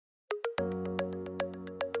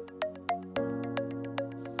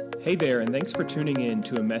Hey there, and thanks for tuning in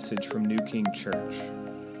to a message from New King Church.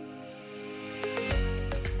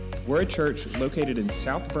 We're a church located in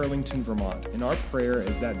South Burlington, Vermont, and our prayer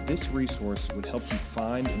is that this resource would help you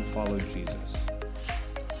find and follow Jesus.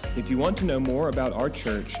 If you want to know more about our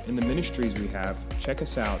church and the ministries we have, check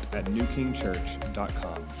us out at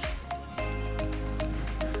newkingchurch.com.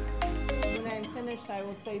 When I'm finished, I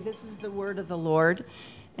will say, "This is the word of the Lord,"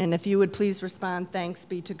 and if you would please respond, "Thanks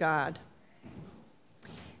be to God."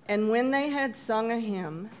 And when they had sung a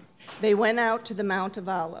hymn, they went out to the Mount of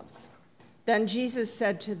Olives. Then Jesus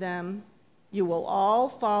said to them, "You will all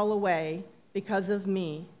fall away because of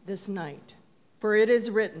me this night. For it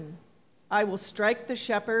is written, I will strike the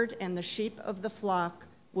shepherd, and the sheep of the flock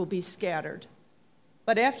will be scattered.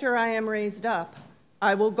 But after I am raised up,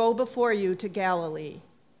 I will go before you to Galilee."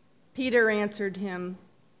 Peter answered him,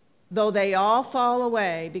 "Though they all fall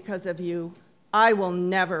away because of you, I will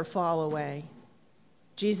never fall away."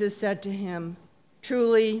 Jesus said to him,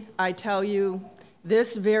 "Truly, I tell you,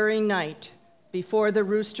 this very night, before the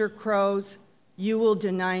rooster crows, you will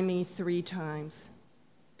deny me 3 times.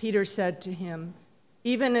 Peter said to him,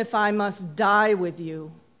 "Even if I must die with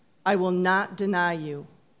you, I will not deny you."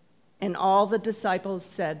 And all the disciples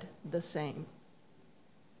said the same.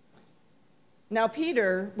 Now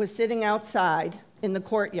Peter was sitting outside in the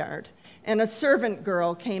courtyard, and a servant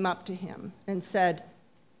girl came up to him and said,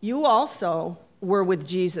 "You also were with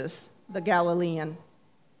Jesus, the Galilean."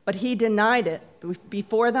 But he denied it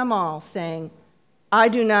before them all, saying, "I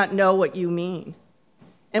do not know what you mean."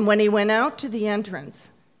 And when he went out to the entrance,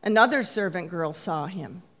 another servant girl saw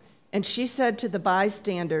him, and she said to the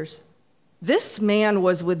bystanders, "This man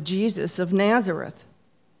was with Jesus of Nazareth."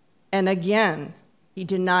 And again he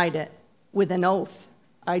denied it with an oath,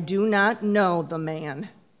 "I do not know the man."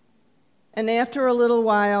 And after a little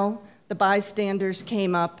while, the bystanders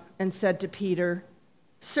came up and said to Peter,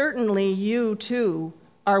 "Certainly you too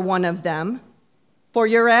are one of them, for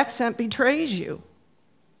your accent betrays you."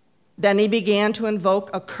 Then he began to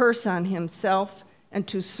invoke a curse on himself and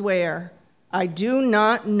to swear, "I do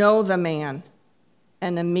not know the man."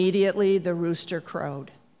 And immediately the rooster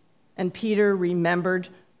crowed. And Peter remembered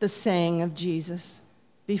the saying of Jesus,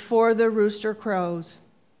 "Before the rooster crows,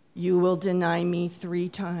 you will deny me 3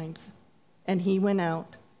 times." And he went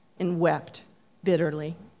out and wept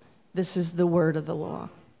bitterly. This is the word of the law.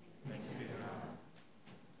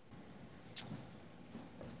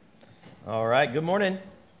 All right, good morning.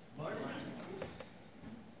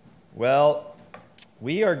 Well,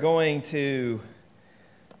 we are going to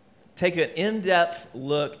take an in-depth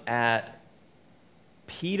look at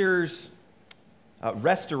Peter's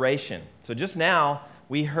restoration. So just now,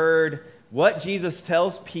 we heard what Jesus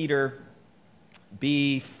tells Peter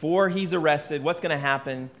before he's arrested, what's going to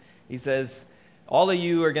happen. He says, all of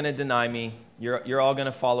you are going to deny me. You're all going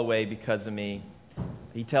to fall away because of me.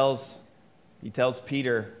 He tells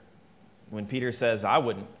Peter, when Peter says, I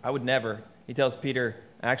would never. He tells Peter,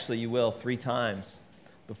 actually you will 3 times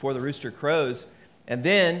before the rooster crows. And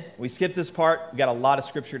then we skip this part. We've got a lot of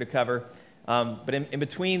scripture to cover. But in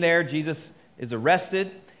between there, Jesus is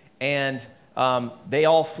arrested, and they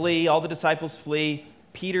all flee. All the disciples flee.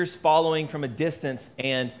 Peter's following from a distance,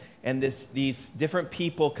 and these different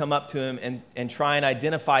people come up to him and try and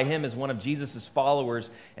identify him as one of Jesus' followers,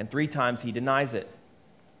 and 3 times he denies it.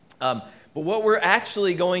 But what we're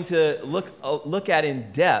actually going to look at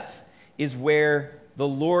in depth is where the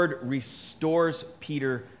Lord restores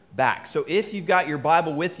Peter back. So if you've got your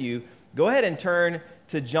Bible with you, go ahead and turn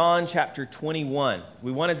to John chapter 21.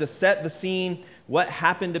 We wanted to set the scene, what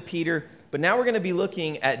happened to Peter, but now we're going to be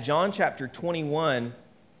looking at John chapter 21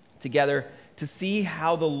 together to see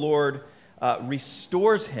how the Lord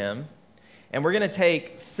restores him. And we're going to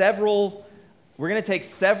take several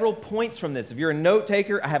points from this. If you're a note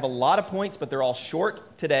taker, I have a lot of points, but they're all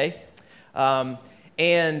short today.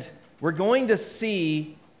 And we're going to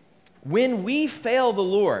see when we fail the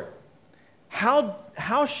Lord,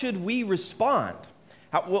 how should we respond?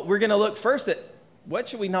 We're going to look first at what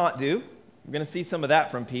should we not do. We're going to see some of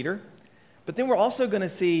that from Peter. But then we're also going to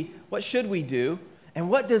see what should we do and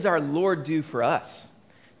what does our Lord do for us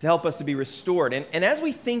to help us to be restored. And as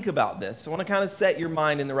we think about this, I want to kind of set your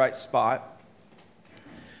mind in the right spot.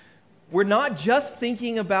 We're not just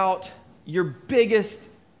thinking about your biggest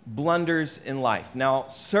blunders in life. Now,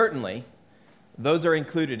 certainly, those are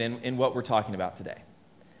included in what we're talking about today.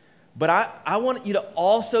 But I want you to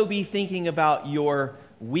also be thinking about your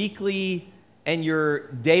weekly and your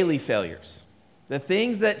daily failures, the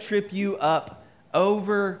things that trip you up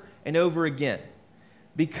over and over again.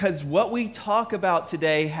 Because what we talk about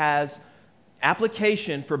today has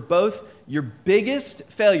application for both your biggest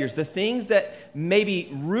failures, the things that maybe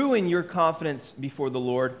ruin your confidence before the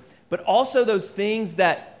Lord, but also those things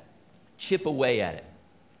that chip away at it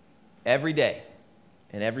every day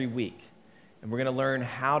and every week. And we're going to learn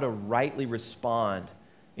how to rightly respond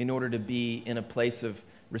in order to be in a place of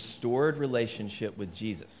restored relationship with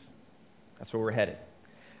Jesus. That's where we're headed.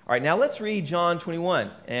 All right, now let's read John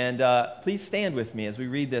 21. And please stand with me as we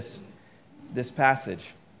read this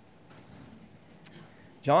passage.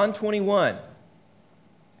 John 21,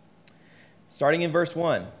 starting in verse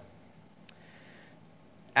 1.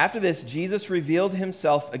 After this, Jesus revealed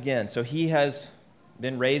himself again. So he has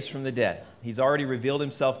been raised from the dead. He's already revealed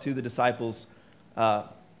himself to the disciples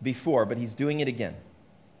before, but he's doing it again.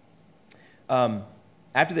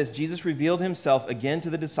 After this, Jesus revealed himself again to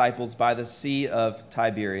the disciples by the Sea of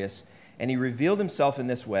Tiberias, and he revealed himself in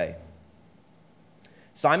this way.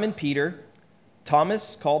 Simon Peter,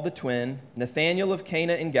 Thomas called the twin, Nathanael of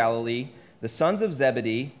Cana in Galilee, the sons of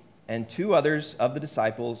Zebedee, and two others of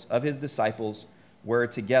his disciples were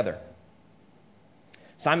together.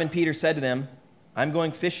 Simon Peter said to them, "I'm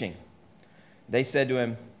going fishing." They said to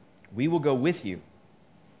him, "We will go with you."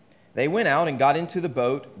 They went out and got into the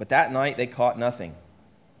boat, but that night they caught nothing.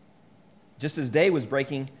 Just as day was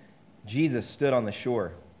breaking, Jesus stood on the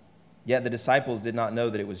shore. Yet the disciples did not know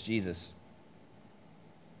that it was Jesus.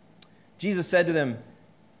 Jesus said to them,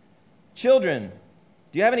 "Children,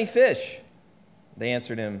 do you have any fish?" They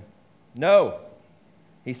answered him, "No."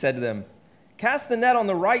 He said to them, "Cast the net on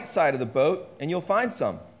the right side of the boat, and you'll find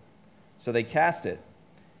some." So they cast it,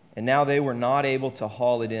 and now they were not able to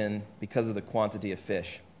haul it in because of the quantity of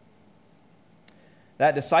fish.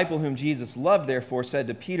 That disciple whom Jesus loved, therefore, said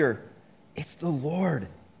to Peter, "It's the Lord."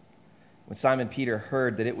 When Simon Peter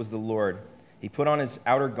heard that it was the Lord, he put on his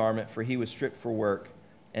outer garment, for he was stripped for work,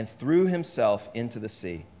 and threw himself into the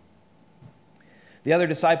sea. The other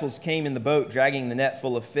disciples came in the boat, dragging the net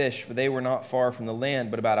full of fish, for they were not far from the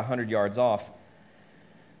land, but about 100 yards off.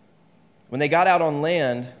 When they got out on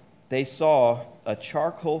land, they saw a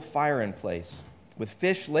charcoal fire in place, with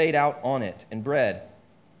fish laid out on it and bread.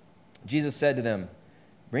 Jesus said to them,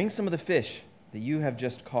 "Bring some of the fish that you have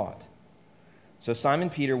just caught." So Simon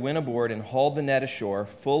Peter went aboard and hauled the net ashore,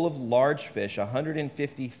 full of large fish,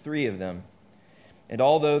 153 of them. And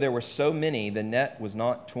although there were so many, the net was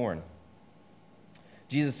not torn.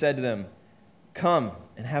 Jesus said to them, "Come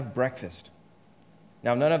and have breakfast."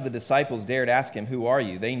 Now none of the disciples dared ask him, "Who are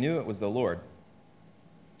you?" They knew it was the Lord.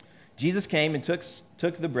 Jesus came and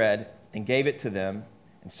took the bread and gave it to them,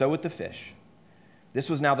 and so with the fish. This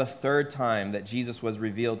was now the third time that Jesus was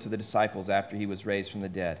revealed to the disciples after he was raised from the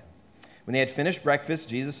dead. When they had finished breakfast,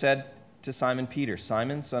 Jesus said to Simon Peter,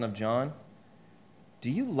 "Simon, son of John, do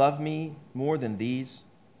you love me more than these?"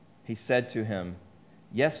 He said to him,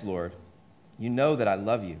 "Yes, Lord, you know that I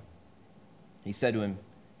love you." He said to him,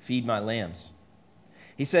 "Feed my lambs."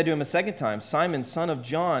 He said to him a second time, "Simon, son of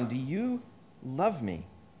John, do you love me?"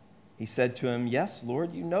 He said to him, "Yes,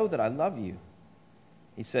 Lord, you know that I love you."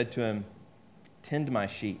 He said to him, "Tend my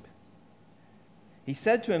sheep." He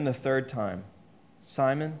said to him the third time,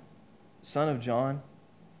 "Simon, son of John,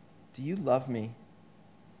 do you love me?"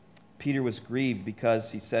 Peter was grieved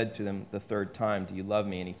because he said to them the third time, "Do you love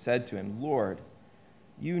me?" And he said to him, "Lord,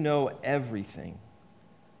 you know everything.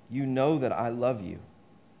 You know that I love you."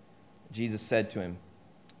 Jesus said to him,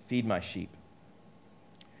 "Feed my sheep.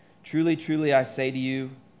 Truly, truly, I say to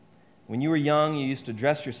you, when you were young, you used to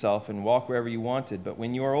dress yourself and walk wherever you wanted, but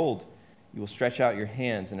when you are old, you will stretch out your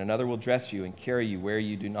hands, and another will dress you and carry you where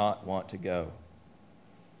you do not want to go."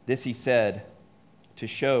 This he said to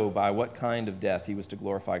show by what kind of death he was to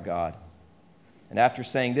glorify God. And after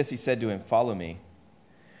saying this, he said to him, "Follow me."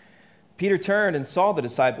 Peter turned and saw the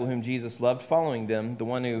disciple whom Jesus loved following them, the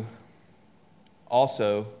one who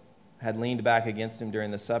also had leaned back against him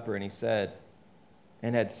during the supper,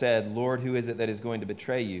 and had said, "Lord, who is it that is going to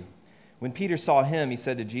betray you?" When Peter saw him, he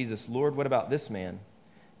said to Jesus, "Lord, what about this man?"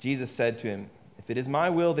 Jesus said to him, "If it is my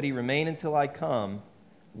will that he remain until I come,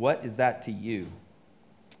 what is that to you?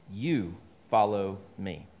 You follow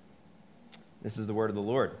me." This is the word of the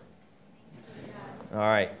Lord. All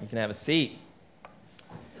right, you can have a seat.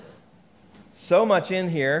 So much in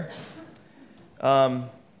here.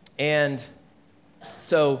 And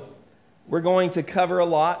so we're going to cover a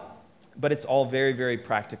lot, but it's all very, very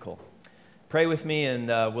practical. Pray with me, and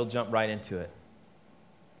we'll jump right into it.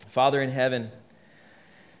 Father in heaven,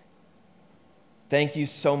 thank you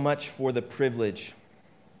so much for the privilege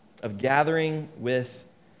of gathering with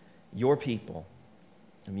your people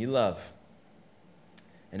whom you love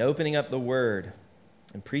and opening up the Word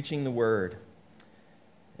and preaching the Word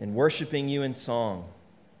and worshiping you in song.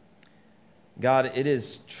 God, it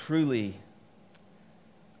is truly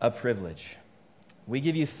a privilege. We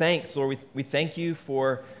give you thanks, Lord. We thank you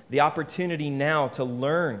for the opportunity now to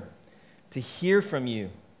learn, to hear from you.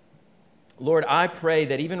 Lord, I pray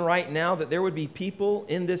that even right now that there would be people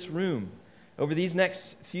in this room over these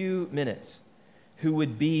next few minutes who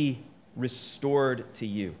would be restored to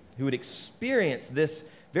you, who would experience this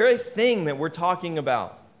very thing that we're talking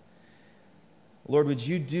about. Lord, would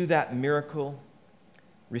you do that miracle?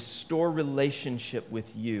 Restore relationship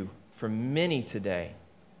with you for many today.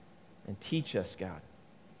 And teach us, God.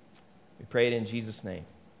 We pray it in Jesus' name.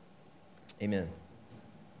 Amen.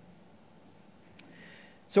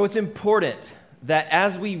 So it's important that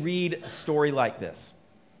as we read a story like this,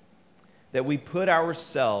 that we put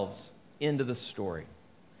ourselves into the story,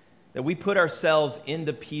 that we put ourselves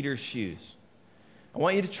into Peter's shoes. I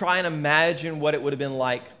want you to try and imagine what it would have been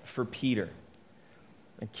like for Peter.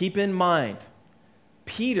 And keep in mind,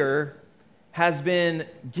 Peter has been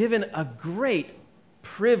given a great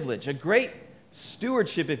privilege, a great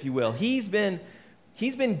stewardship, if you will. He's been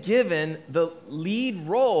given the lead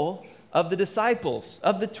role of the disciples,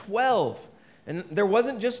 of the 12. And there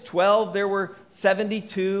wasn't just 12, there were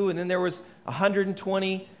 72, and then there was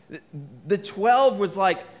 120. The 12 was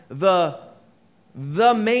like the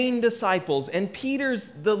main disciples, and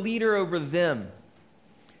Peter's the leader over them.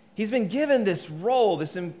 He's been given this role,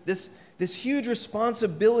 this huge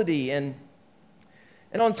responsibility, and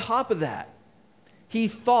on top of that, he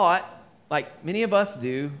thought, like many of us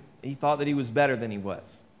do, he thought that he was better than he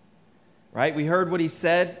was. Right? We heard what he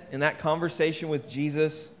said in that conversation with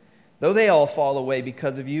Jesus. Though they all fall away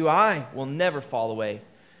because of you, I will never fall away.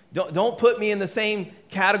 Don't put me in the same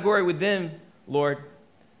category with them, Lord.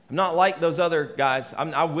 I'm not like those other guys.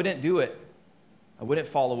 I wouldn't do it. I wouldn't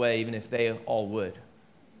fall away even if they all would.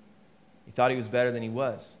 He thought he was better than he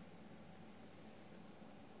was.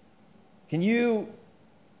 Can you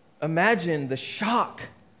imagine the shock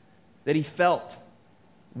that he felt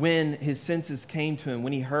when his senses came to him,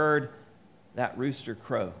 when he heard that rooster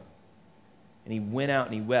crow? And he went out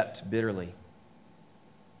and he wept bitterly.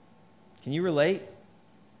 Can you relate?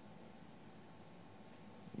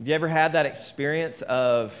 Have you ever had that experience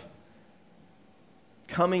of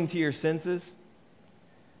coming to your senses,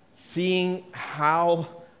 seeing how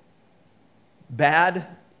bad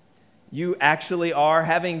you actually are,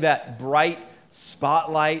 having that bright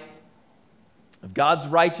spotlight of God's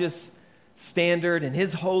righteous standard and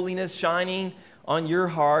His holiness shining on your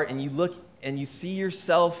heart, and you look and you see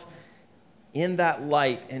yourself in that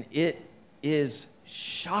light, and it is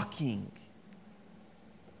shocking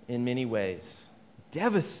in many ways,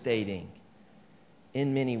 devastating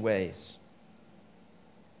in many ways.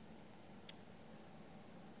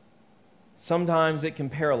 Sometimes it can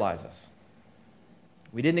paralyze us.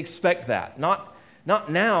 We didn't expect that. Not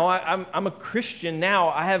now. I'm a Christian now.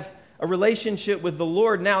 I have a relationship with the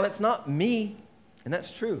Lord now. That's not me, and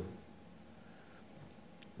that's true.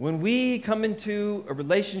 When we come into a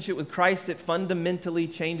relationship with Christ, it fundamentally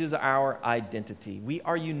changes our identity. We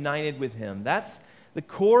are united with Him. That's the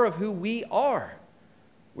core of who we are.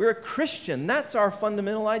 We're a Christian. That's our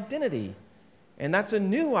fundamental identity. And that's a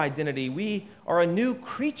new identity. We are a new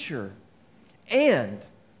creature. And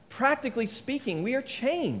practically speaking, we are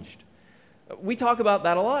changed. We talk about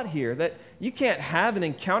that a lot here, that you can't have an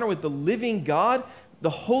encounter with the living God, the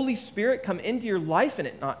Holy Spirit come into your life and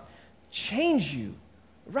it not change you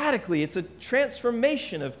radically. It's a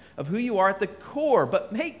transformation of who you are at the core.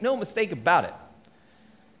 But make no mistake about it,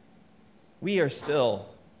 we are still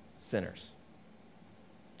sinners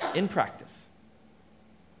in practice.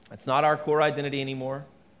 That's not our core identity anymore.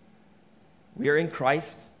 We are in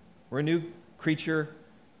Christ. We're a new creature.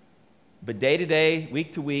 But day to day,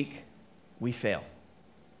 week to week, we fail.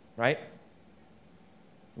 Right?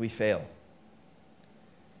 We fail.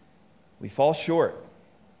 We fall short.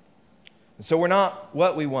 And so we're not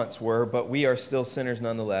what we once were, but we are still sinners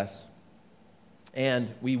nonetheless. And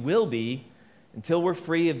we will be until we're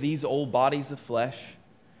free of these old bodies of flesh,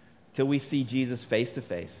 till we see Jesus face to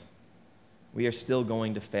face. We are still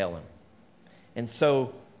going to fail Him. And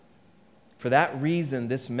so, for that reason,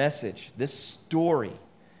 this message, this story,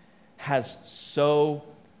 has so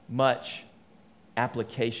much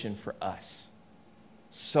application for us.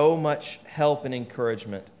 So much help and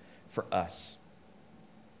encouragement for us.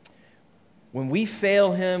 When we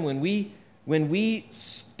fail Him, when we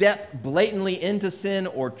step blatantly into sin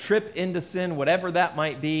or trip into sin, whatever that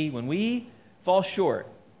might be, when we fall short,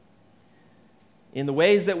 in the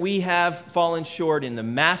ways that we have fallen short, in the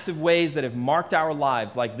massive ways that have marked our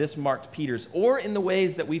lives, like this marked Peter's, or in the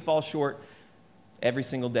ways that we fall short every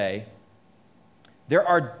single day, there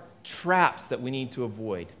are traps that we need to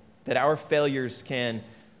avoid. that our failures can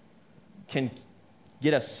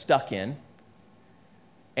get us stuck in.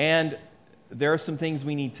 And there are some things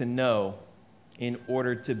we need to know in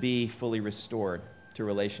order to be fully restored to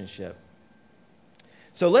relationship.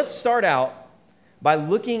 So let's start out by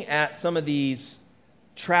looking at some of these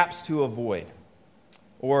traps to avoid.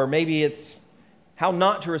 Or maybe it's how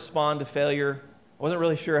not to respond to failure. I wasn't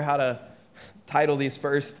really sure how to title these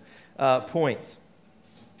first points.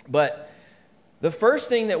 But the first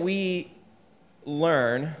thing that we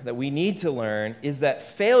need to learn, is that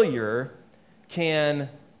failure can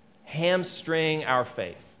hamstring our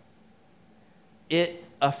faith. It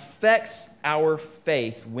affects our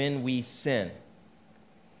faith when we sin.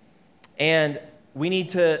 And we need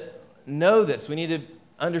to know this. We need to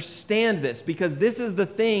understand this, because this is the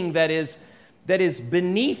thing that is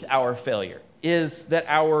beneath our failure, is that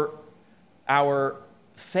our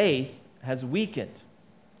faith has weakened.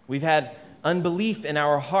 We've had unbelief in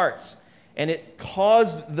our hearts, and it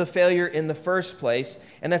caused the failure in the first place,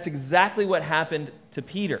 and that's exactly what happened to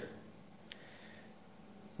Peter.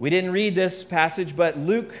 We didn't read this passage, but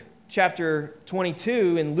Luke chapter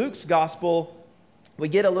 22, in Luke's gospel, we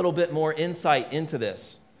get a little bit more insight into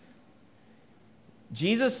this.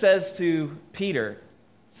 Jesus says to Peter,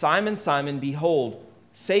 "Simon, Simon, behold,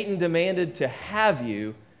 Satan demanded to have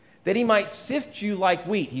you, that he might sift you like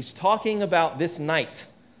wheat." He's talking about this night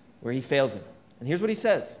where he fails him. And here's what he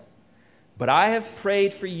says: "But I have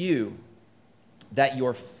prayed for you that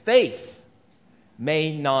your faith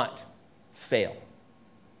may not fail.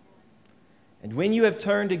 And when you have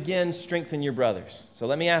turned again, strengthen your brothers." So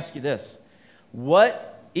let me ask you this.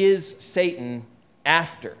 What is Satan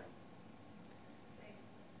after?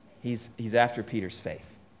 He's after Peter's faith.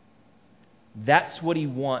 That's what he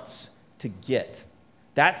wants to get.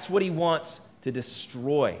 That's what he wants to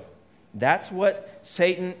destroy. That's what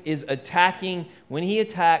Satan is attacking when he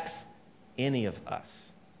attacks any of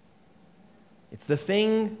us. It's the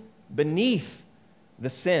thing beneath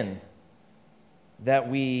the sin that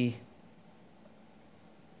we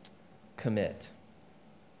commit.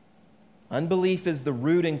 Unbelief is the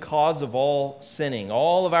root and cause of all sinning.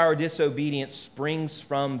 All of our disobedience springs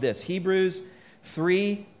from this. Hebrews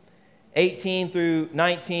 3:18 through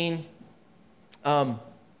 19,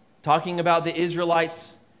 talking about the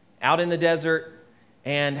Israelites out in the desert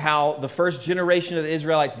and how the first generation of the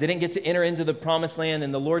Israelites didn't get to enter into the promised land.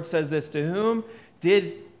 And the Lord says this: "To whom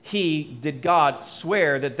did God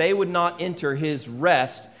swear that they would not enter his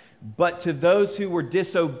rest, but to those who were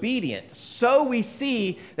disobedient? So we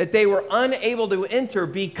see that they were unable to enter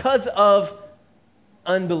because of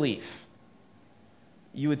unbelief."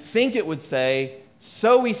 You would think it would say,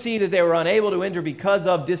 "So we see that they were unable to enter because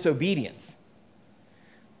of disobedience."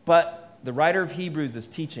 But the writer of Hebrews is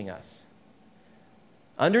teaching us,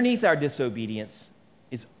 underneath our disobedience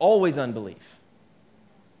is always unbelief.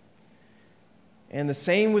 And the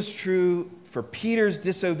same was true for Peter's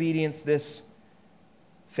disobedience this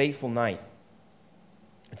fateful night.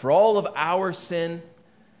 And for all of our sin,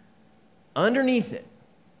 underneath it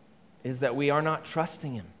is that we are not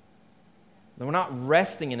trusting him, that we're not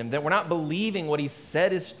resting in him, that we're not believing what he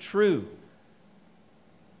said is true.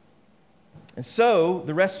 And so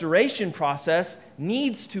the restoration process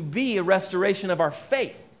needs to be a restoration of our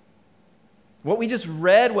faith. What we just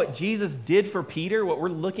read, what Jesus did for Peter, what we're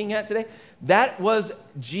looking at today, that was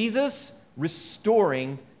Jesus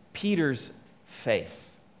restoring Peter's faith.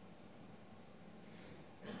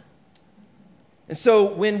 And so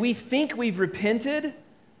when we think we've repented,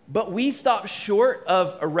 but we stop short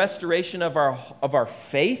of a restoration of our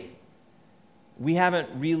faith, we haven't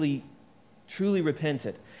really truly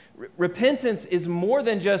repented. Repentance is more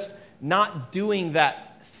than just not doing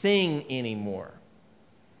that thing anymore.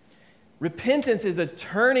 Repentance is a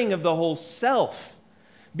turning of the whole self,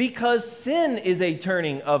 because sin is a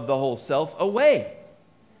turning of the whole self away.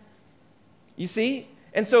 You see?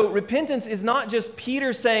 And so repentance is not just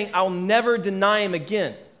Peter saying, "I'll never deny him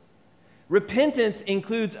again." Repentance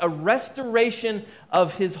includes a restoration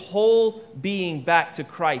of his whole being back to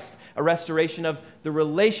Christ, a restoration of the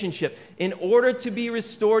relationship. In order to be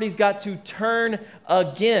restored, he's got to turn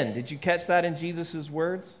again. Did you catch that in Jesus'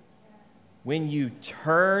 words? When you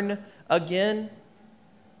turn again.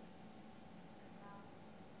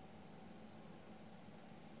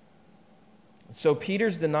 So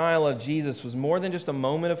Peter's denial of Jesus was more than just a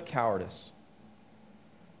moment of cowardice.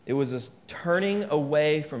 It was a turning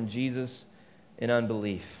away from Jesus in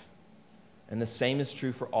unbelief. And the same is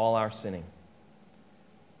true for all our sinning.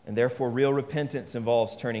 And therefore, real repentance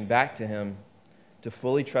involves turning back to him to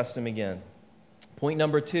fully trust him again. Point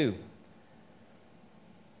number 2,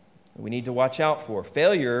 we need to watch out for.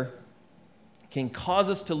 Failure can cause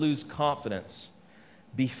us to lose confidence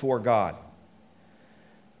before God.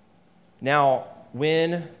 Now,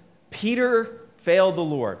 when Peter failed the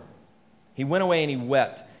Lord, he went away and he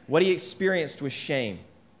wept. What he experienced was shame.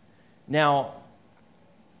 Now,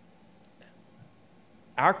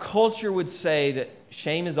 our culture would say that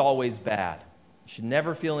shame is always bad. You should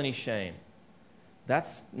never feel any shame.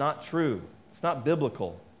 That's not true. It's not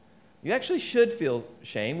biblical. You actually should feel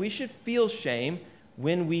shame. We should feel shame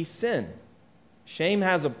when we sin. Shame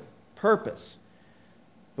has a purpose,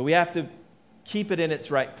 but we have to keep it in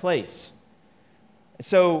its right place.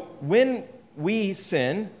 So when we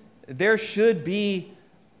sin, there should be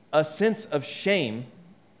a sense of shame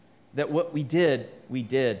that what we did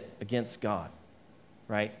against God,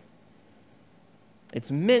 right? It's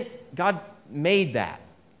meant, God made that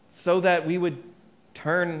so that we would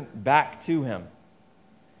turn back to Him.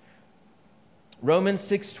 Romans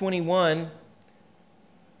 6:21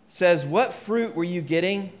 says, "What fruit were you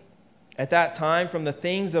getting at that time from the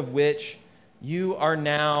things of which you are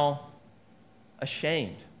now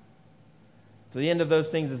ashamed?" So the end of those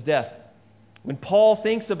things is death. When Paul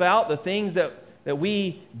thinks about the things that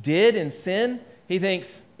we did in sin, he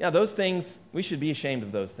thinks, yeah, those things, we should be ashamed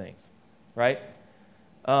of those things, right?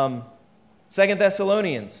 2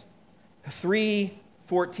 Thessalonians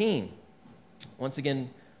 3:14. Once again,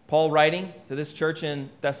 Paul writing to this church in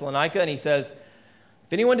Thessalonica, and he says,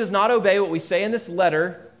 "If anyone does not obey what we say in this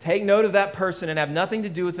letter, take note of that person and have nothing to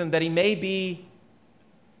do with him, that he may be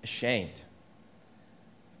ashamed."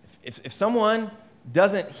 If someone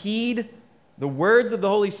doesn't heed the words of the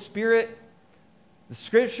Holy Spirit, the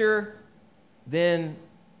Scripture, then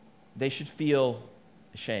they should feel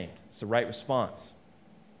ashamed. It's the right response.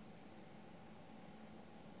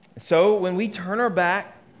 So when we turn our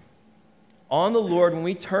back on the Lord, when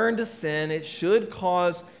we turn to sin, it should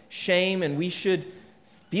cause shame, and we should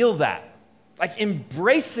feel that. Like,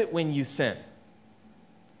 embrace it when you sin.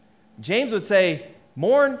 James would say,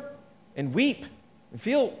 mourn and weep and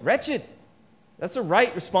feel wretched. That's the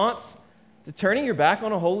right response to turning your back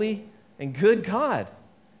on a holy and good God.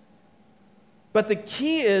 But the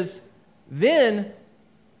key is then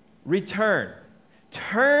return.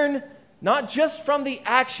 Turn not just from the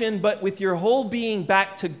action, but with your whole being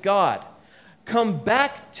back to God. Come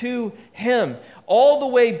back to Him, all the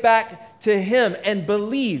way back to Him, and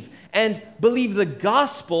believe the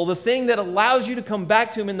gospel, the thing that allows you to come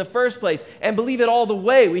back to Him in the first place, and believe it all the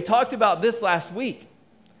way. We talked about this last week.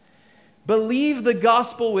 Believe the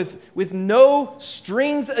gospel with no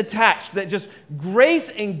strings attached, that just grace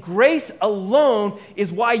and grace alone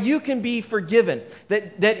is why you can be forgiven.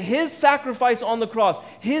 That His sacrifice on the cross,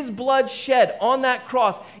 His blood shed on that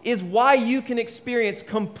cross is why you can experience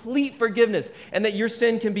complete forgiveness and that your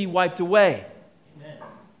sin can be wiped away. Amen.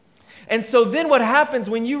 And so then what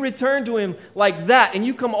happens when you return to Him like that and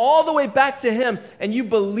you come all the way back to Him and you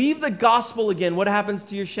believe the gospel again, what happens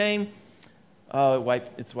to your shame?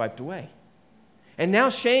 It's wiped away. And now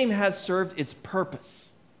shame has served its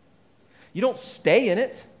purpose. You don't stay in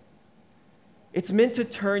it. It's meant to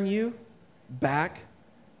turn you back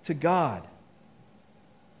to God.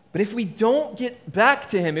 But if we don't get back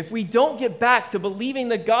to Him, if we don't get back to believing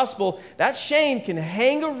the gospel, that shame can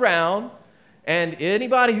hang around, and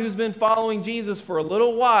anybody who's been following Jesus for a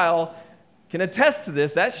little while can attest to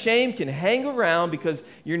this. That shame can hang around because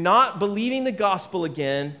you're not believing the gospel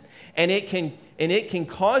again, and it can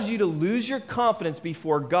cause you to lose your confidence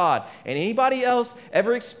before God. And anybody else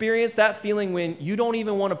ever experienced that feeling when you don't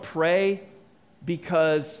even want to pray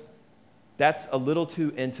because that's a little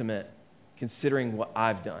too intimate considering what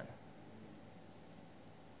I've done?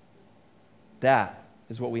 That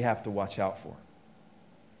is what we have to watch out for.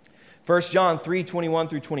 1 John 3:21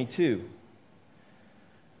 through 22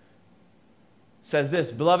 says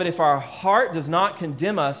this, "Beloved, if our heart does not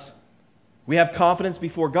condemn us, we have confidence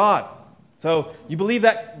before God." So you believe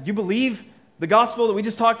the gospel that we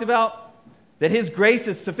just talked about? That His grace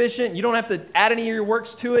is sufficient. You don't have to add any of your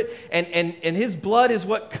works to it. And His blood is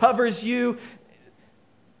what covers you.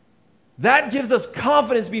 That gives us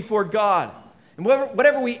confidence before God. And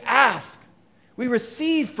whatever we ask, we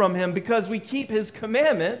receive from Him because we keep His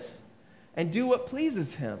commandments and do what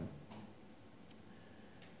pleases Him.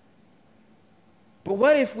 But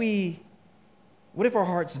what if our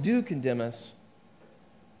hearts do condemn us?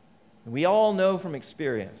 We all know from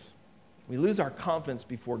experience, we lose our confidence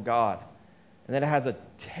before God, and that it has a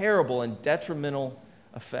terrible and detrimental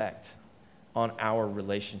effect on our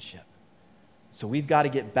relationship. So we've got to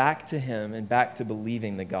get back to Him and back to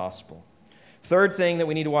believing the gospel. Third thing that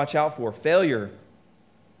we need to watch out for, failure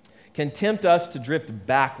can tempt us to drift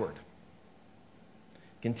backward.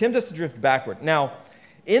 Can tempt us to drift backward. Now,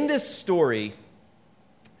 in this story,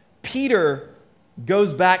 Peter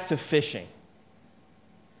goes back to fishing.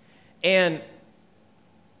 And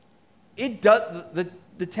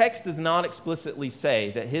the text does not explicitly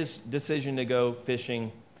say that his decision to go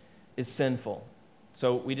fishing is sinful.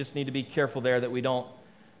 So we just need to be careful there that we don't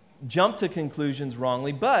jump to conclusions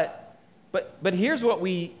wrongly. But here's what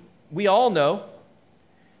we all know,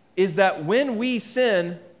 is that when we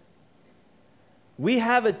sin, we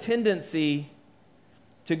have a tendency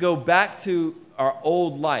to go back to our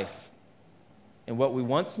old life and what we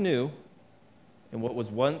once knew and what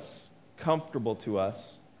was once comfortable to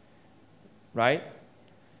us, right?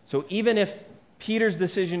 So even if Peter's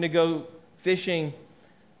decision to go fishing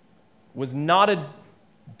was not a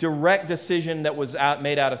direct decision that was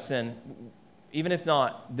made out of sin, even if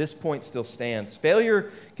not, this point still stands.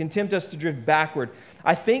 Failure can tempt us to drift backward.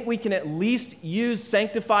 I think we can at least use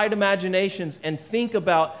sanctified imaginations and think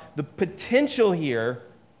about the potential here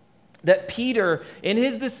that Peter, in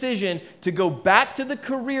his decision to go back to the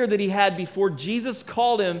career that he had before Jesus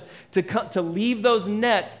called him to leave those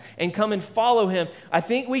nets and come and follow him, I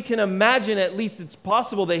think we can imagine, at least it's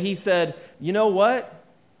possible, that he said, you know what?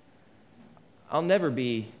 I'll never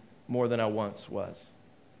be more than I once was.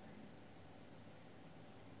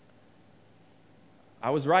 I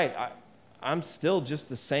was right. I'm still just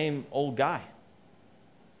the same old guy.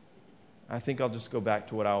 I think I'll just go back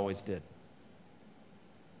to what I always did.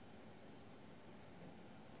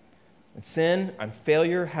 And sin and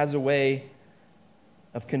failure has a way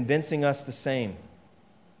of convincing us the same.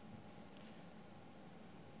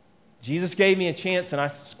 Jesus gave me a chance and I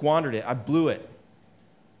squandered it. I blew it.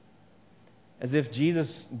 As if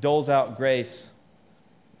Jesus doles out grace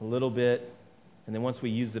a little bit, and then once we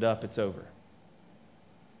use it up, it's over.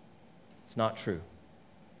 It's not true.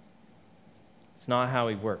 It's not how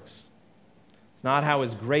he works. It's not how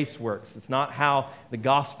his grace works. It's not how the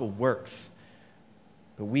gospel works.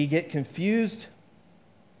 But we get confused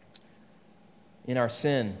in our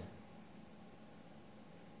sin.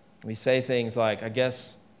 We say things like, I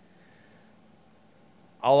guess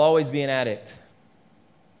I'll always be an addict.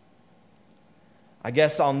 I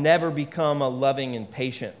guess I'll never become a loving and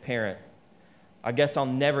patient parent. I guess I'll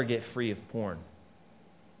never get free of porn.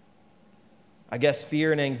 I guess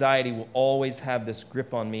fear and anxiety will always have this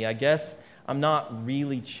grip on me. I guess I'm not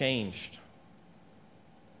really changed.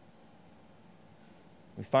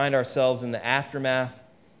 We find ourselves in the aftermath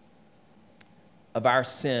of our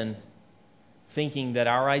sin, thinking that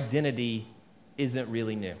our identity isn't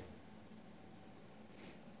really new.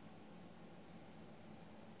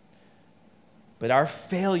 But our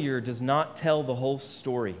failure does not tell the whole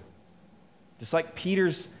story. Just like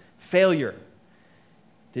Peter's failure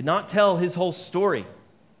did not tell his whole story.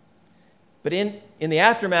 But in the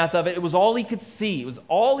aftermath of it, it was all he could see. It was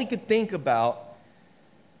all he could think about.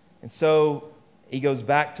 And so he goes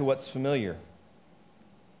back to what's familiar.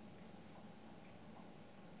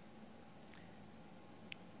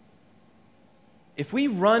 If we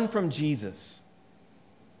run from Jesus,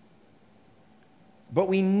 but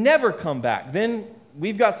we never come back, then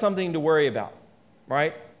we've got something to worry about,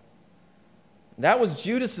 right? That was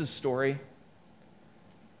Judas's story.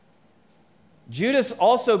 Judas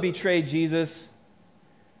also betrayed Jesus,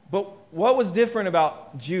 but what was different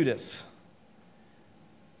about Judas?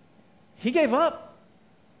 He gave up.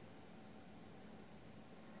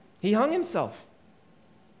 He hung himself.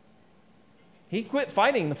 He quit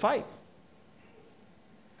fighting the fight.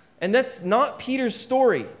 And that's not Peter's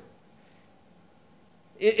story.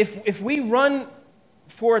 If we run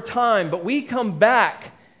for a time, but we come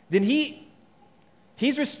back, then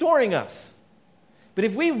he's restoring us. But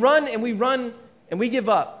if we run and we give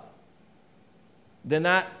up, then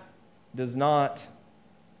that does not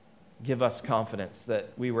give us confidence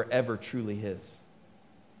that we were ever truly his.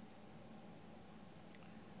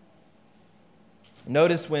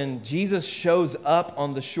 Notice when Jesus shows up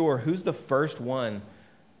on the shore, who's the first one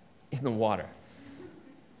in the water?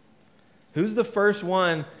 Who's the first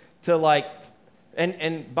one to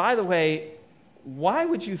and by the way, why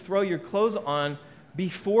would you throw your clothes on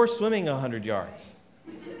before swimming 100 yards?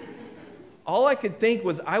 All I could think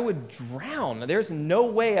was I would drown. There's no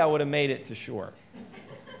way I would have made it to shore.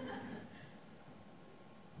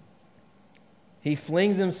 He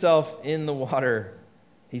flings himself in the water.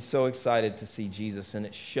 He's so excited to see Jesus, and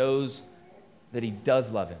it shows that he does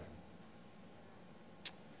love him.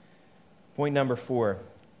 Point number 4.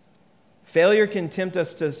 Failure can tempt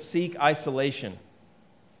us to seek isolation.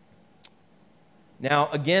 Now,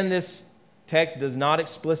 again, this text does not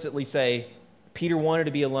explicitly say Peter wanted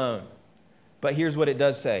to be alone. But here's what it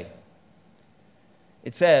does say.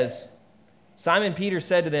 It says, Simon Peter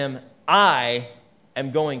said to them, I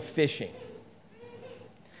am going fishing.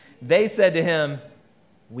 They said to him,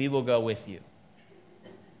 we will go with you.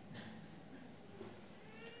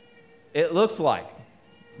 It looks like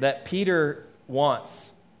that Peter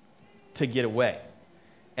wants to get away.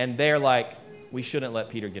 And they're like, we shouldn't let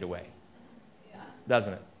Peter get away.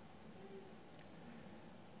 Doesn't it?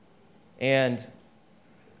 And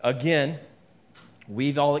again,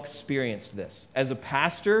 we've all experienced this. As a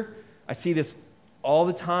pastor, I see this all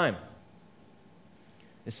the time.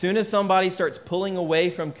 As soon as somebody starts pulling away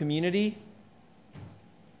from community,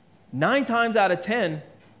 9 times out of 10,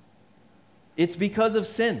 it's because of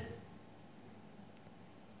sin.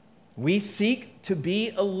 We seek to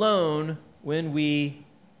be alone when we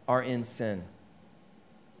are in sin.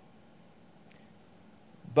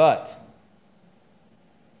 But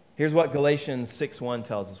here's what Galatians 6:1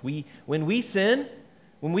 tells us. When we sin,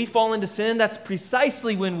 when we fall into sin, that's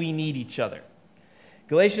precisely when we need each other.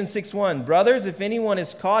 Galatians 6:1, brothers, if anyone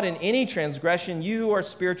is caught in any transgression, you who are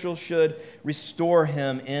spiritual should restore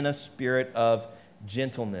him in a spirit of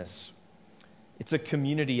gentleness. It's a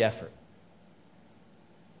community effort.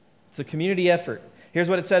 It's a community effort. Here's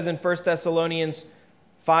what it says in 1 Thessalonians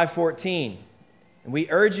 5:14. And we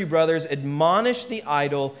urge you, brothers, admonish the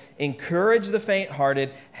idle, encourage the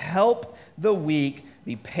faint-hearted, help the weak,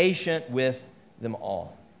 be patient with them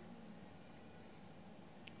all.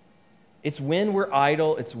 It's when we're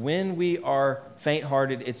idle, it's when we are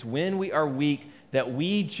faint-hearted, it's when we are weak that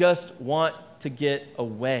we just want to get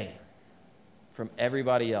away from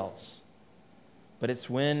everybody else. But it's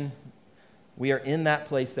when we are in that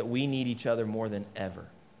place that we need each other more than ever.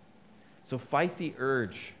 So fight the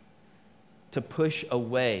urge to push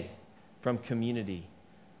away from community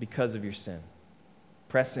because of your sin.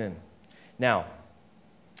 Press in. Now,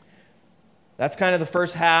 that's kind of the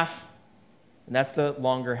first half, and that's the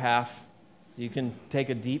longer half. So you can take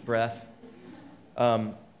a deep breath.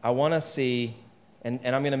 I want to see, and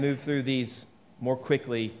I'm going to move through these more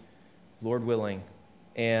quickly, Lord willing,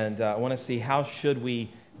 and I want to see how should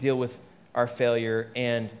we deal with our failure.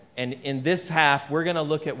 And in this half, we're going to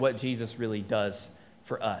look at what Jesus really does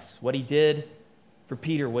for us. What he did for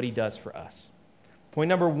Peter, what he does for us. Point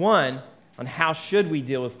number 1 on how should we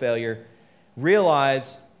deal with failure,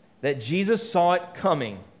 realize that Jesus saw it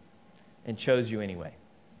coming and chose you anyway.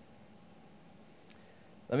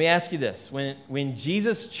 Let me ask you this. When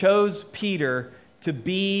Jesus chose Peter to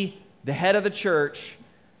be the head of the church,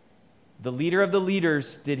 the leader of the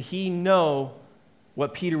leaders, did he know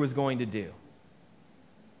what Peter was going to do?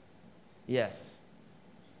 Yes.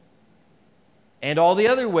 And all the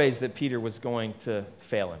other ways that Peter was going to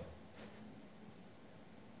fail him.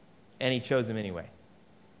 And he chose him anyway.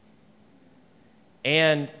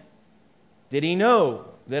 And did he know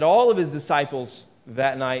that all of his disciples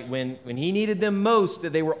that night, when he needed them most,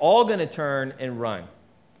 that they were all going to turn and run?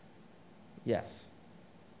 Yes.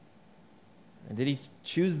 And did he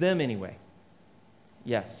choose them anyway?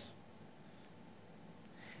 Yes.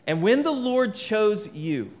 And when the Lord chose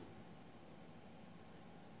you,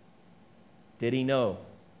 did he know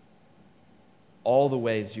all the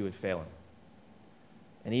ways you would fail him?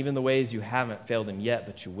 And even the ways you haven't failed him yet,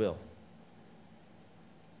 but you will?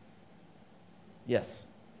 Yes.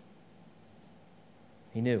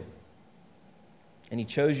 He knew. And he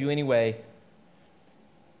chose you anyway.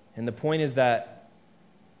 And the point is that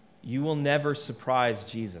you will never surprise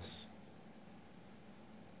Jesus.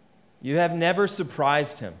 You have never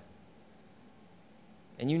surprised him.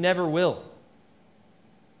 And you never will.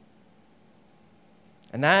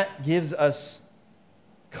 And that gives us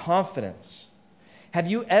confidence. Have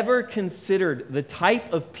you ever considered the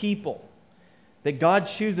type of people that God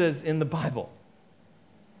chooses in the Bible?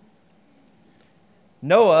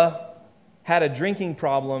 Noah had a drinking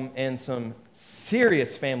problem and some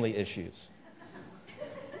serious family issues.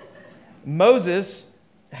 Moses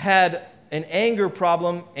had an anger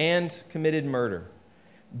problem and committed murder.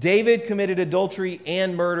 David committed adultery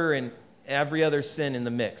and murder and every other sin in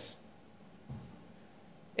the mix.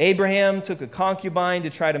 Abraham took a concubine to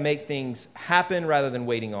try to make things happen rather than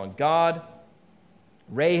waiting on God.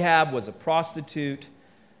 Rahab was a prostitute.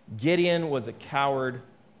 Gideon was a coward.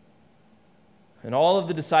 And all of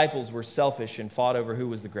the disciples were selfish and fought over who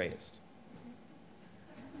was the greatest.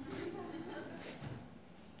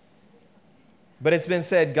 But it's been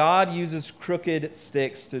said, God uses crooked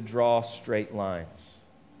sticks to draw straight lines.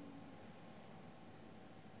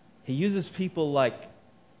 He uses people like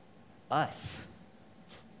us.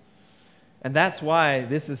 And that's why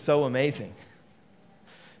this is so amazing.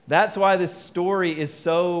 That's why this story is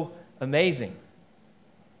so amazing.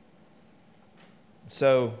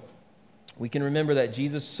 So we can remember that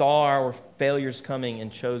Jesus saw our failures coming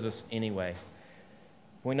and chose us anyway.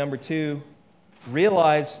 Point number 2,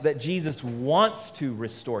 realize that Jesus wants to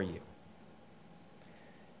restore you.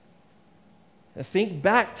 Now think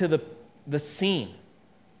back to the scene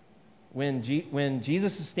when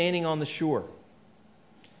Jesus is standing on the shore.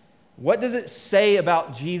 What does it say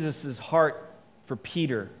about Jesus' heart for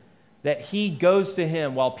Peter that he goes to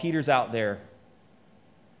him while Peter's out there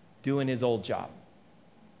doing his old job?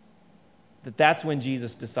 That's when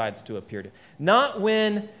Jesus decides to appear to him. Not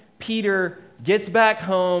when Peter gets back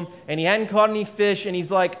home and he hadn't caught any fish and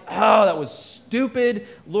he's like, oh, that was stupid.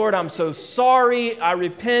 Lord, I'm so sorry. I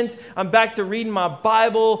repent. I'm back to reading my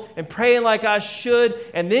Bible and praying like I should.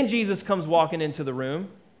 And then Jesus comes walking into the room.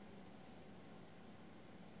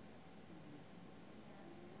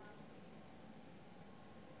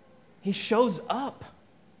 He shows up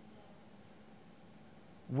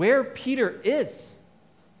where Peter is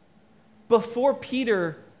before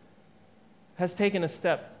Peter has taken a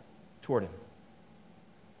step toward him.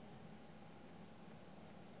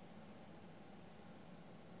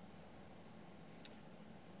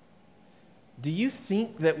 Do you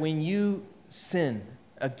think that when you sin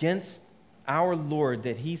against our Lord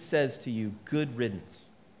that he says to you, good riddance,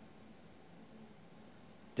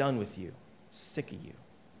 done with you, sick of you?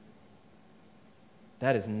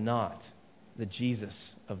 That is not the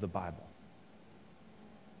Jesus of the Bible.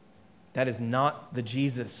 That is not the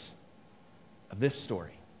Jesus of this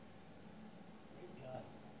story.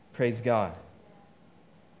 Praise God.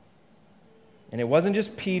 And it wasn't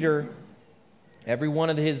just Peter. Every one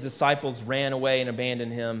of his disciples ran away and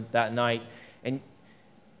abandoned him that night. And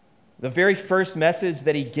the very first message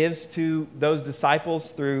that he gives to those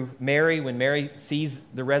disciples through Mary, when Mary sees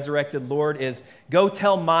the resurrected Lord, is, go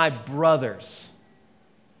tell my brothers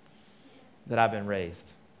that I've been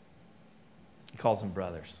raised. He calls them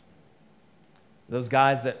brothers. Those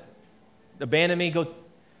guys that abandoned me, go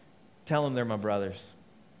tell them they're my brothers.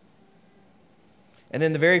 And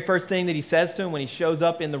then the very first thing that he says to them when he shows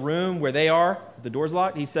up in the room where they are, the door's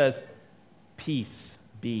locked, he says, peace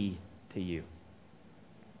be to you.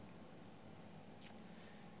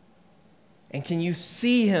 And can you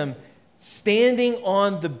see him standing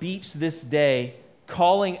on the beach this day,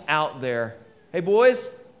 calling out there, hey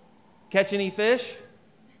boys, catch any fish?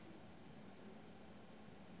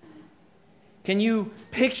 Can you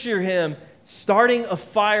picture him starting a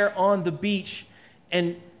fire on the beach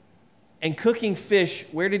and cooking fish?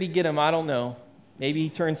 Where did he get them? I don't know. Maybe he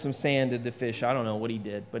turned some sand into fish. I don't know what he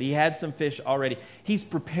did. But he had some fish already. He's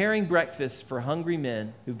preparing breakfast for hungry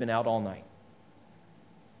men who've been out all night.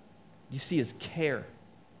 You see his care.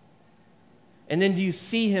 And then do you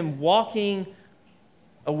see him walking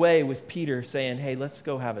away with Peter saying, hey, let's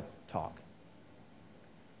go have a talk?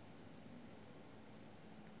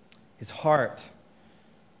 His heart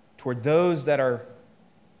toward those that are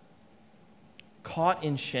caught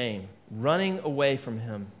in shame, running away from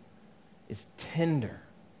him, is tender.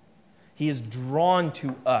 He is drawn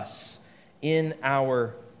to us in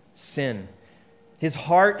our sin. His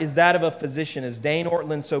heart is that of a physician, as Dane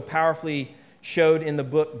Ortland so powerfully showed in the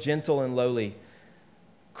book Gentle and Lowly.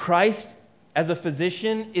 Christ, as a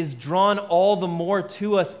physician, is drawn all the more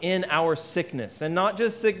to us in our sickness, and not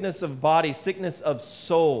just sickness of body, sickness of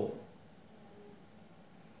soul.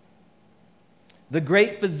 The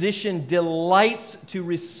great physician delights to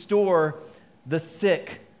restore the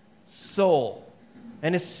sick soul,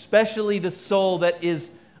 and especially the soul that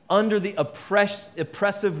is under the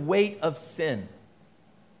oppressive weight of sin.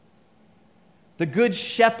 The good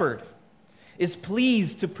shepherd is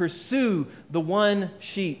pleased to pursue the one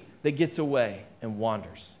sheep that gets away and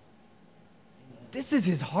wanders. This is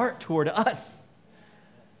his heart toward us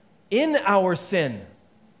in our sin.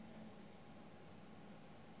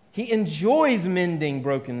 He enjoys mending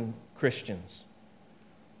broken Christians.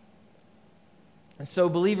 And so,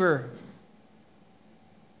 believer,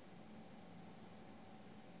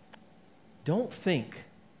 don't think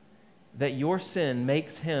that your sin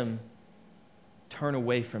makes him turn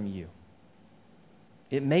away from you.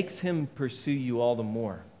 It makes him pursue you all the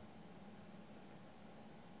more.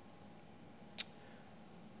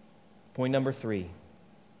 Point number 3.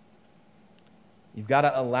 You've got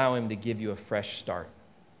to allow him to give you a fresh start.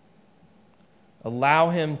 Allow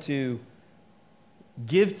him to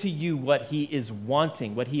give to you what he is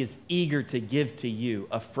wanting, what he is eager to give to you,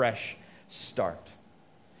 a fresh start.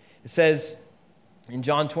 It says in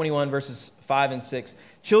John 21, verses 5 and 6,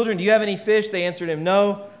 children, do you have any fish? They answered him,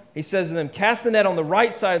 no. He says to them, cast the net on the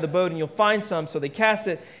right side of the boat and you'll find some. So they cast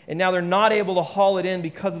it, and now they're not able to haul it in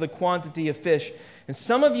because of the quantity of fish. And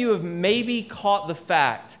some of you have maybe caught the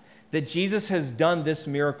fact that Jesus has done this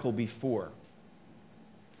miracle before.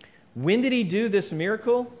 When did he do this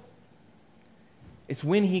miracle? It's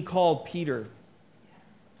when he called Peter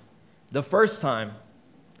the first time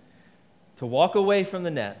to walk away from the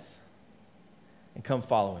nets and come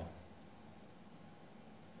follow him.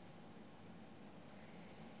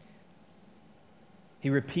 He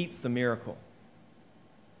repeats the miracle.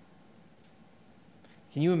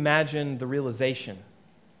 Can you imagine the realization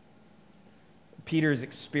Peter is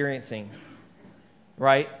experiencing,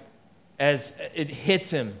 right? As it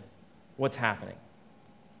hits him, what's happening?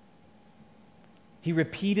 He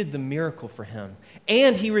repeated the miracle for him,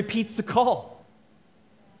 and he repeats the call.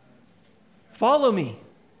 Follow me.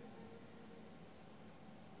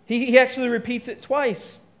 He actually repeats it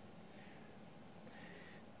twice.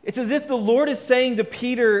 It's as if the Lord is saying to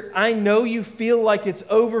Peter, I know you feel like it's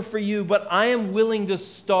over for you, but I am willing to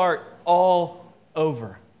start all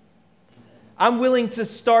over. I'm willing to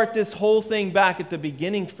start this whole thing back at the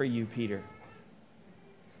beginning for you, Peter.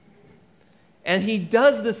 And he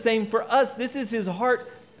does the same for us. This is his heart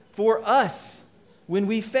for us when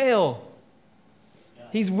we fail.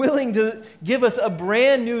 He's willing to give us a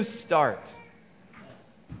brand new start.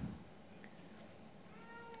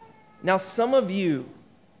 Now, some of you,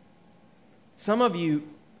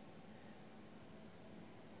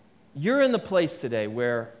 you're in the place today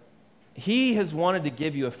where he has wanted to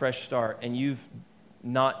give you a fresh start and you've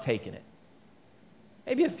not taken it.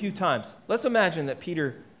 Maybe a few times. Let's imagine that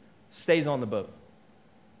Peter stays on the boat.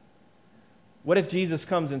 What if Jesus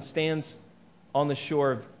comes and stands on the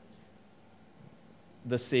shore of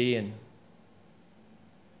the sea and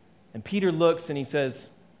Peter looks and he says,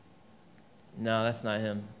 no, that's not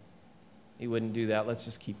him. He wouldn't do that. Let's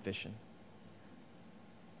just keep fishing.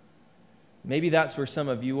 Maybe that's where some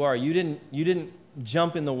of you are. You didn't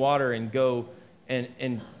jump in the water and go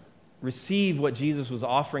and receive what Jesus was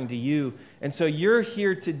offering to you. And so you're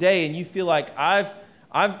here today and you feel like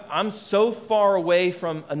I'm so far away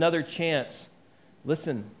from another chance.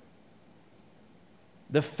 Listen,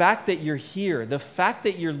 the fact that you're here, the fact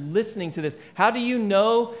that you're listening to this, how do you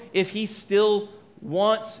know if he still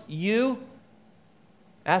wants you?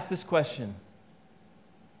 Ask this question.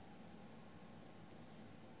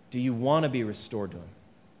 Do you want to be restored to him?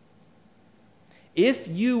 If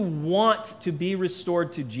you want to be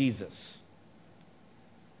restored to Jesus,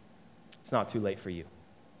 it's not too late for you.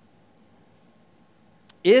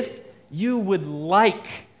 If you would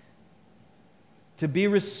like to be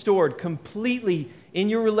restored completely in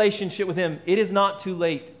your relationship with him, it is not too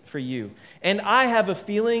late for you. And I have a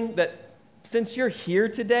feeling that since you're here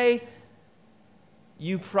today,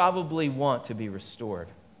 you probably want to be restored,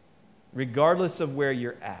 regardless of where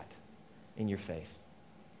you're at in your faith.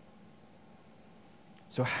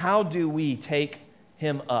 So how do we take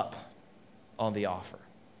him up on the offer?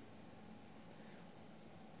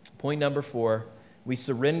 Point number 4, we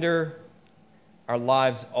surrender our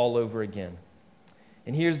lives all over again.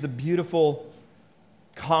 And here's the beautiful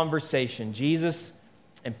conversation. Jesus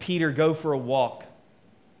and Peter go for a walk.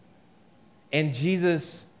 And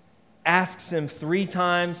Jesus asks him 3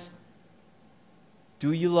 times,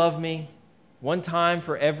 do you love me? 1 time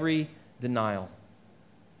for every denial.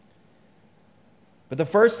 But the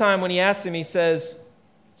first time when he asks him, he says,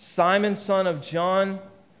 Simon, son of John,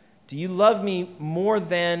 do you love me more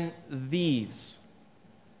than these?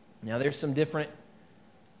 Now there's some different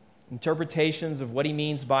interpretations of what he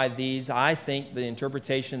means by these. I think the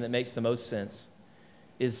interpretation that makes the most sense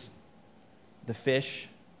is the fish,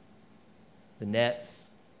 the nets,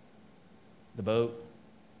 the boat.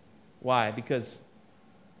 Why? Because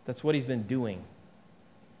that's what he's been doing.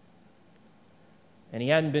 And he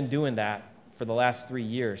hadn't been doing that for the last 3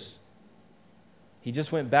 years. He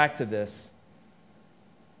just went back to this.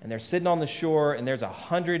 And they're sitting on the shore, and there's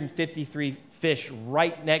 153 fish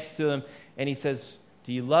right next to them. And he says,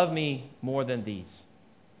 do you love me more than these?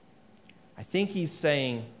 I think he's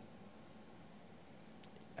saying,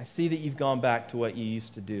 I see that you've gone back to what you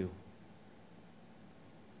used to do.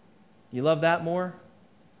 Do you love that more,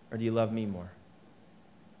 or do you love me more?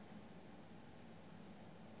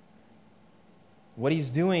 What he's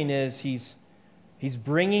doing is he's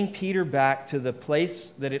bringing Peter back to the place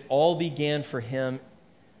that it all began for him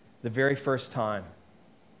the very first time.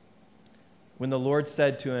 When the Lord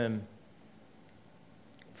said to him,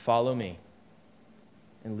 follow me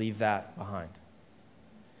and leave that behind.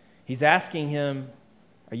 He's asking him,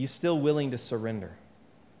 are you still willing to surrender?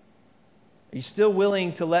 Are you still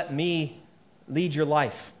willing to let me lead your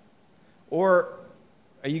life? Or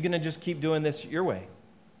are you going to just keep doing this your way?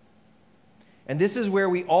 And this is where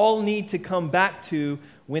we all need to come back to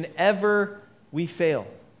whenever we fail.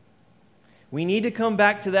 We need to come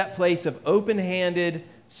back to that place of open-handed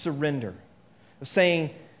surrender, of saying,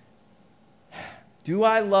 Do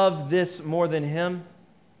I love this more than him?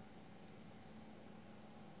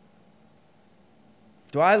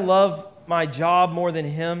 Do I love my job more than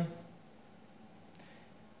him?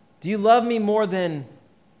 Do you love me more than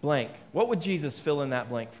blank? What would Jesus fill in that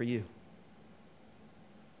blank for you?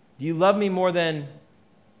 Do you love me more than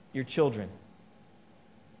your children?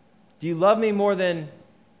 Do you love me more than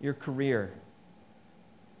your career?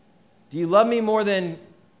 Do you love me more than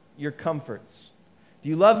your comforts? Do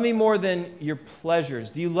you love me more than your pleasures?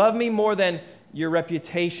 Do you love me more than your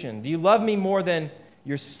reputation? Do you love me more than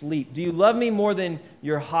your sleep? Do you love me more than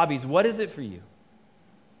your hobbies? What is it for you?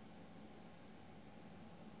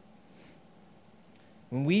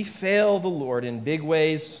 When we fail the Lord in big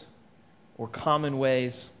ways or common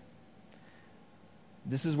ways,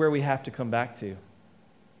 this is where we have to come back to.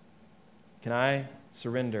 Can I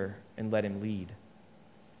surrender and let him lead?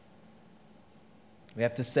 We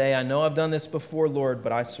have to say, I know I've done this before, Lord,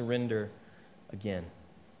 but I surrender again.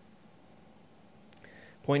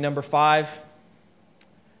 Point number 5,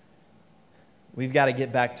 we've got to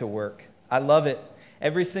get back to work. I love it.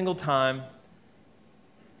 Every single time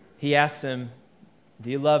he asks him, do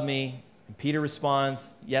you love me? And Peter responds,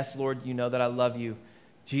 yes, Lord, you know that I love you.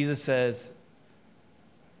 Jesus says,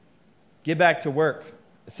 get back to work,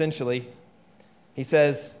 essentially. He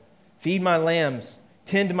says, feed my lambs,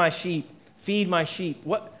 tend my sheep, feed my sheep.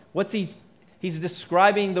 What's he's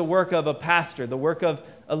describing the work of a pastor, the work of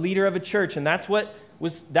a leader of a church, and that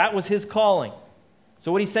was his calling.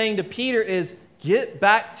 So what he's saying to Peter is, get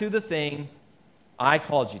back to the thing I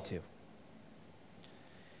called you to.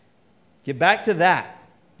 Get back to that,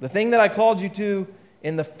 the thing that I called you to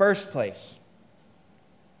in the first place.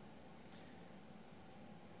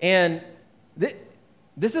 And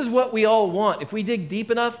this is what we all want. If we dig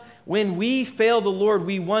deep enough, when we fail the Lord,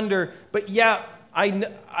 we wonder, but yeah,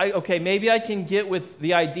 okay, maybe I can get with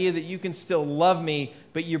the idea that you can still love me,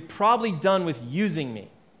 but you're probably done with using me.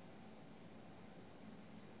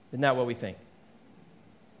 Isn't that what we think?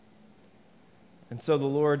 And so the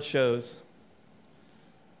Lord shows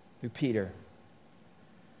through Peter,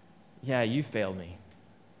 yeah, you failed me,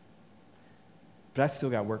 but I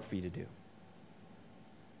still got work for you to do.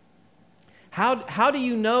 How do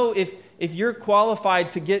you know if you're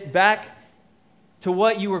qualified to get back to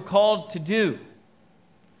what you were called to do?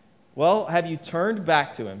 Well, have you turned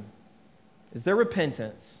back to him? Is there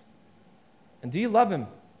repentance? And do you love him?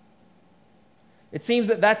 It seems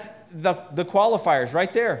that that's the qualifiers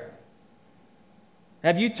right there.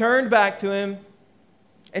 Have you turned back to him?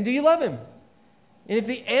 And do you love him? And if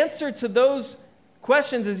the answer to those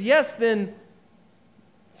questions is yes, then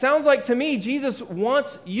sounds like to me Jesus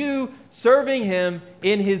wants you serving him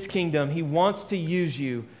in his kingdom. He wants to use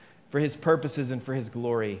you for his purposes and for his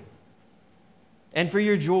glory and for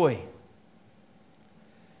your joy.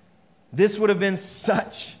 This would have been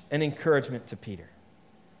such an encouragement to Peter.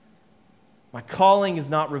 My calling is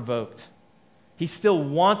not revoked. He still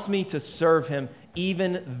wants me to serve him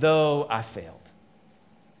even though I failed.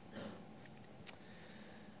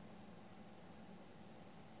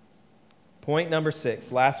 Point number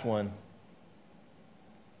 6, last one.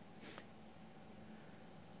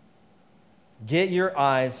 Get your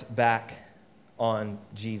eyes back on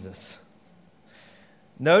Jesus.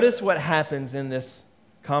 Notice what happens in this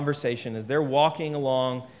conversation as they're walking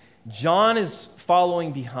along. John is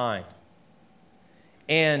following behind.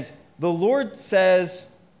 And the Lord says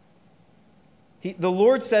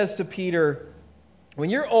to Peter, when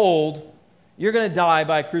you're old, you're going to die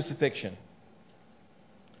by crucifixion.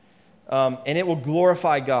 And it will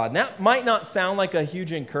glorify God. And that might not sound like a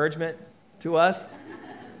huge encouragement to us,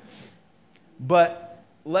 but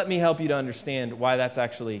let me help you to understand why that's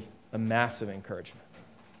actually a massive encouragement.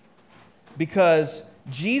 Because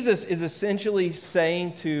Jesus is essentially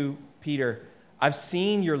saying to Peter, I've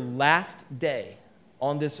seen your last day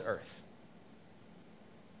on this earth.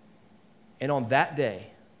 And on that day,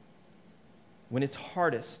 when it's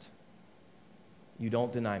hardest, you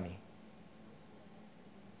don't deny me.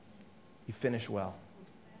 You finish well.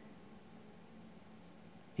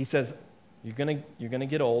 He says, you're gonna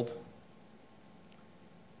get old,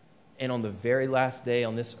 and on the very last day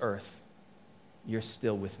on this earth, you're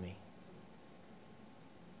still with me.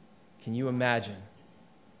 Can you imagine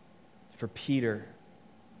for Peter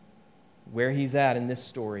where he's at in this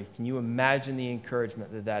story? Can you imagine the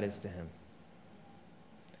encouragement that is to him?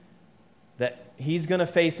 That he's going to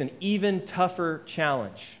face an even tougher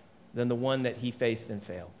challenge than the one that he faced and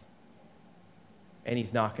failed. And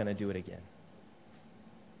he's not going to do it again.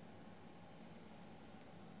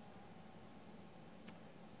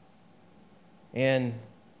 And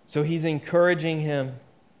so he's encouraging him.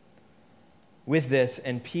 with this,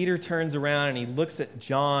 and Peter turns around and he looks at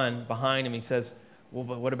John behind him. He says, well,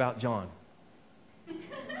 but what about John?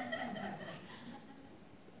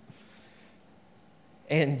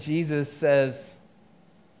 And Jesus says,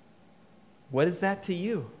 what is that to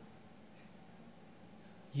you?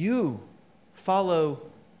 You follow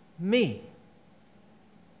me.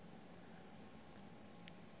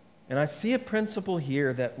 And I see a principle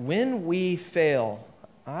here that when we fail,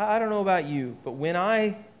 I don't know about you, but when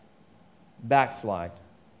I backslide,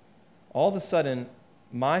 all of a sudden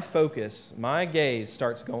my focus, my gaze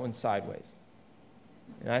starts going sideways.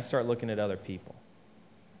 And I start looking at other people.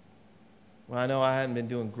 Well, I know I haven't been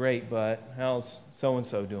doing great, but how's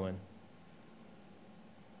so-and-so doing?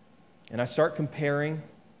 And I start comparing,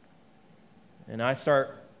 and I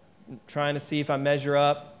start trying to see if I measure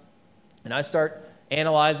up, and I start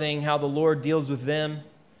analyzing how the Lord deals with them,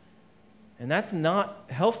 and that's not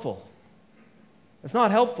helpful. It's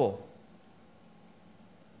not helpful.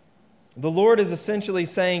 The Lord is essentially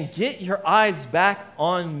saying, get your eyes back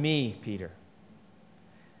on me, Peter.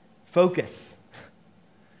 Focus.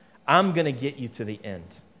 I'm going to get you to the end.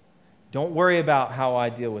 Don't worry about how I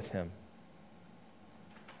deal with him.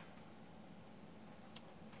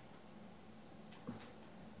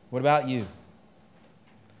 What about you?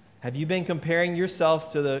 Have you been comparing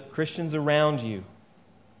yourself to the Christians around you?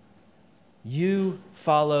 You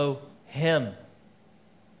follow him.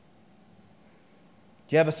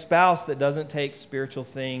 Do you have a spouse that doesn't take spiritual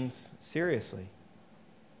things seriously?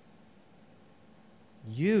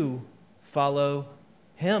 You follow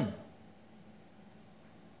him.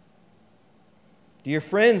 Do your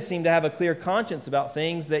friends seem to have a clear conscience about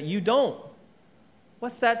things that you don't?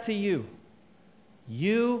 What's that to you?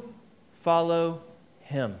 You follow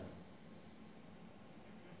him.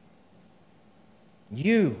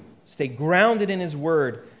 You stay grounded in his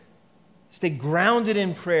word. Stay grounded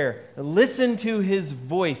in prayer. Listen to his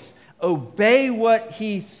voice. Obey what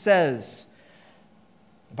he says.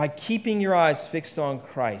 By keeping your eyes fixed on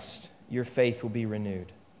Christ, your faith will be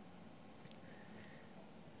renewed.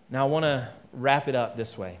 Now I want to wrap it up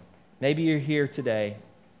this way. Maybe you're here today,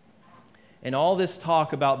 and all this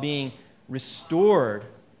talk about being restored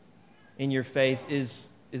in your faith is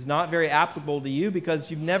not very applicable to you because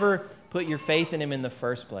you've never put your faith in him in the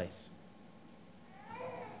first place.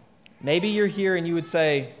 Maybe you're here and you would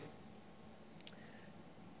say,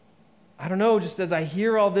 I don't know, just as I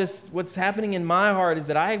hear all this, what's happening in my heart is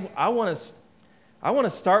that I want to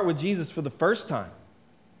start with Jesus for the first time.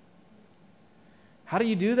 How do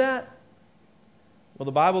you do that? Well,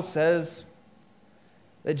 the Bible says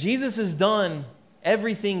that Jesus has done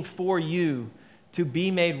everything for you to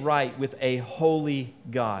be made right with a holy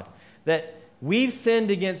God. That we've sinned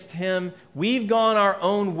against him, we've gone our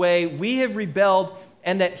own way, we have rebelled,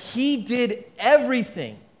 and that he did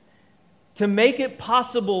everything to make it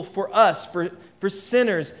possible for us, for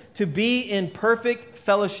sinners, to be in perfect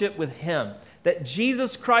fellowship with him. That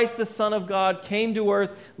Jesus Christ, the Son of God, came to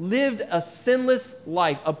earth, lived a sinless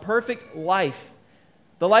life, a perfect life,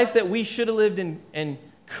 the life that we should have lived and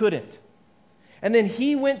couldn't. And then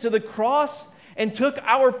he went to the cross and took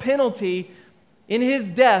our penalty in his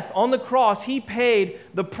death on the cross. He paid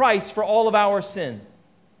the price for all of our sin.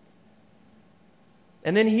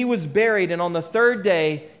 And then he was buried, and on the third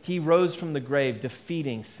day, he rose from the grave,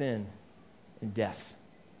 defeating sin and death.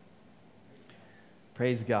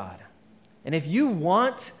 Praise God. And if you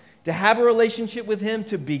want to have a relationship with him,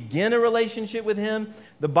 to begin a relationship with him,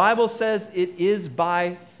 the Bible says it is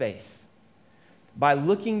by faith. By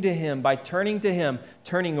looking to him, by turning to him,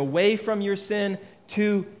 turning away from your sin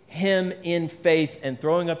to him in faith and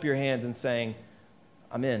throwing up your hands and saying,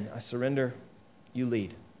 I'm in, I surrender, you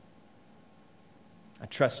lead. I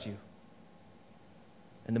trust you.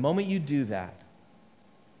 And the moment you do that,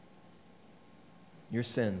 your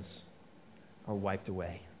sins are wiped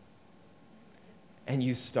away. And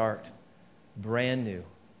you start brand new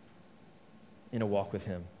in a walk with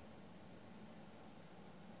him.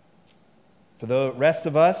 For the rest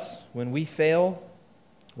of us, when we fail,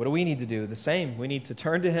 what do we need to do? The same. We need to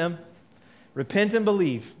turn to him, repent and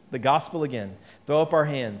believe the gospel again, throw up our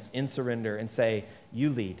hands in surrender and say, you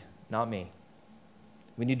lead, not me.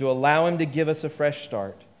 We need to allow him to give us a fresh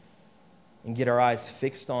start and get our eyes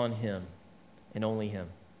fixed on him and only him.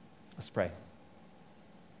 Let's pray.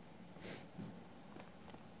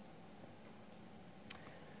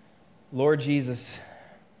 Lord Jesus,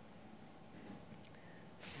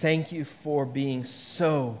 thank you for being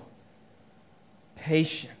so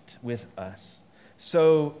patient with us,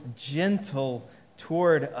 so gentle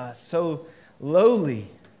toward us, so lowly.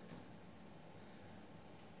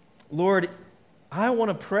 Lord, I want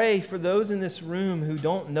to pray for those in this room who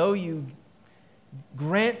don't know you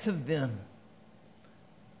grant to them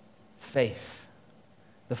faith,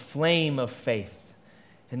 the flame of faith,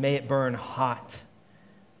 and may it burn hot.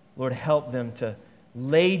 Lord, help them to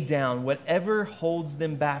lay down whatever holds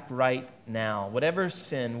them back right now, whatever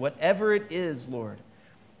sin, whatever it is, Lord.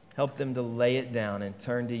 Help them to lay it down and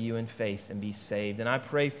turn to you in faith and be saved. And I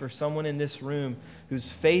pray for someone in this room whose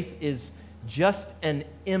faith is just an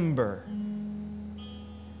ember.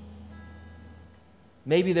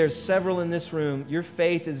 Maybe there's several in this room. Your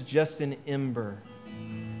faith is just an ember.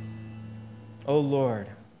 Oh Lord,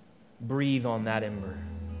 breathe on that ember.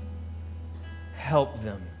 Help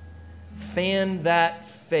them. Fan that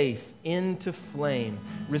faith into flame.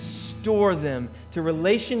 Restore them to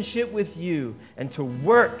relationship with you and to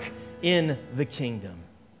work in the kingdom.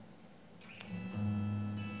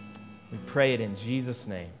 We pray it in Jesus'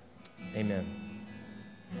 name. Amen.